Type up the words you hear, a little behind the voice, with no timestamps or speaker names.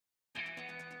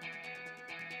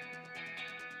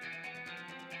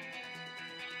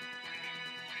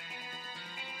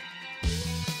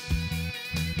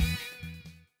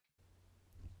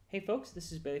Hey folks,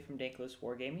 this is Bailey from Dank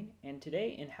Wargaming, and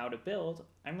today in How to Build,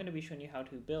 I'm going to be showing you how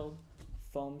to build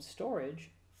foam storage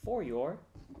for your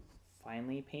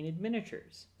finely painted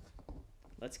miniatures.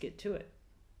 Let's get to it.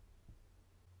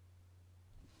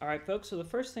 Alright folks, so the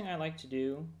first thing I like to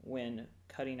do when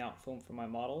cutting out foam for my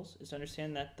models is to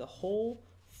understand that the whole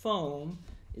foam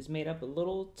is made up of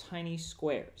little tiny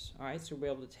squares. Alright, so we'll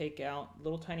be able to take out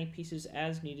little tiny pieces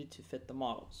as needed to fit the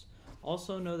models.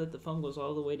 Also know that the foam goes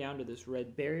all the way down to this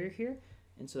red barrier here,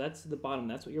 and so that's the bottom.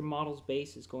 That's what your model's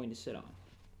base is going to sit on.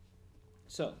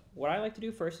 So what I like to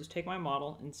do first is take my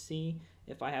model and see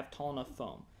if I have tall enough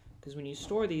foam, because when you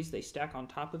store these, they stack on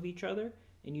top of each other,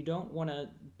 and you don't want to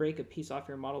break a piece off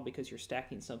your model because you're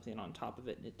stacking something on top of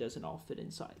it and it doesn't all fit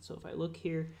inside. So if I look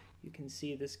here, you can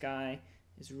see this guy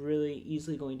is really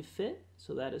easily going to fit,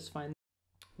 so that is fine.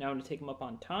 Now I'm going to take them up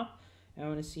on top, and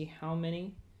I'm going to see how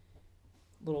many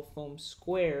little foam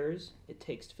squares it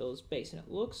takes to fill this base, and it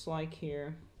looks like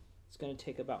here it's going to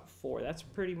take about 4. That's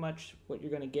pretty much what you're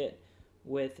going to get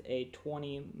with a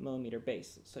 20mm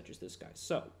base such as this guy.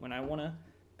 So when I want to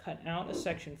cut out a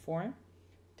section for him,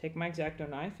 take my X-Acto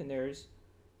knife, and there's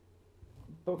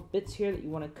bits here that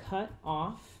you want to cut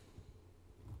off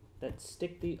that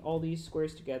stick all these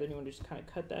squares together, and you want to just kind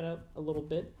of cut that up a little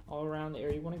bit all around the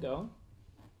area you want to go.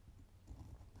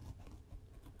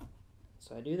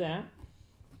 So I do that.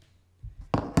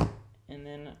 And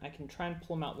then I can try and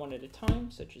pull them out one at a time,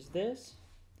 such as this.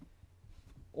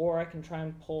 Or I can try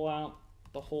and pull out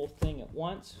the whole thing at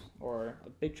once, or a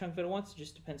big chunk of it at once. It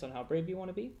just depends on how brave you want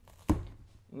to be. And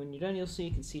when you're done, you'll see,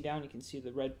 you can see down, you can see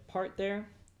the red part there,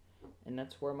 and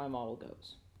that's where my model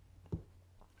goes.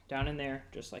 Down in there,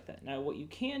 just like that. Now what you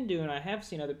can do, and I have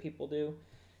seen other people do,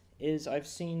 is I've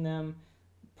seen them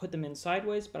put them in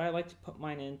sideways, but I like to put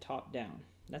mine in top down.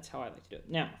 That's how I like to do it.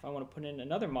 Now, if I want to put in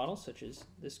another model, such as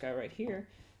this guy right here,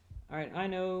 all right, I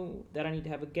know that I need to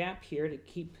have a gap here to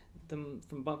keep them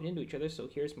from bumping into each other. So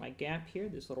here's my gap here,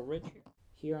 this little ridge here.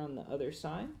 Here on the other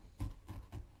side,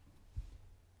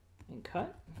 and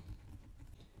cut.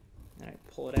 And I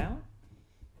pull it out,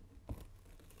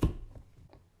 and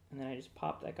then I just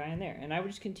pop that guy in there. And I would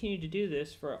just continue to do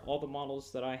this for all the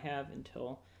models that I have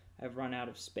until I've run out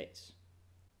of space.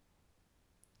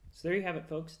 So there you have it,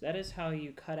 folks. That is how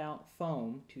you cut out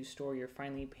foam to store your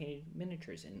finely painted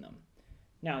miniatures in them.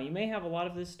 Now, you may have a lot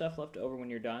of this stuff left over when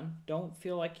you're done. Don't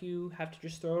feel like you have to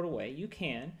just throw it away. You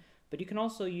can, but you can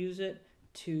also use it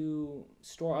to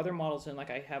store other models in. Like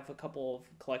I have a couple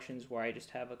of collections where I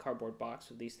just have a cardboard box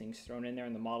with these things thrown in there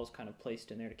and the models kind of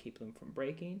placed in there to keep them from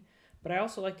breaking. But I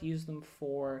also like to use them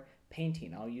for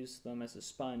painting. I'll use them as a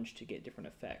sponge to get different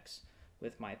effects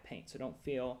with my paint. So don't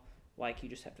feel like you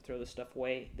just have to throw this stuff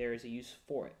away. There is a use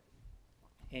for it,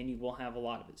 and you will have a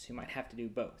lot of it, so you might have to do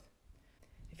both.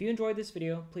 If you enjoyed this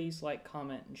video, please like,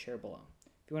 comment, and share below.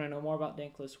 If you want to know more about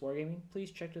Dank Wargaming, please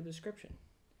check the description.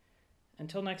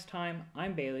 Until next time,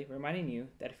 I'm Bailey, reminding you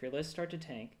that if your lists start to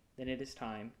tank, then it is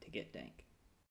time to get dank.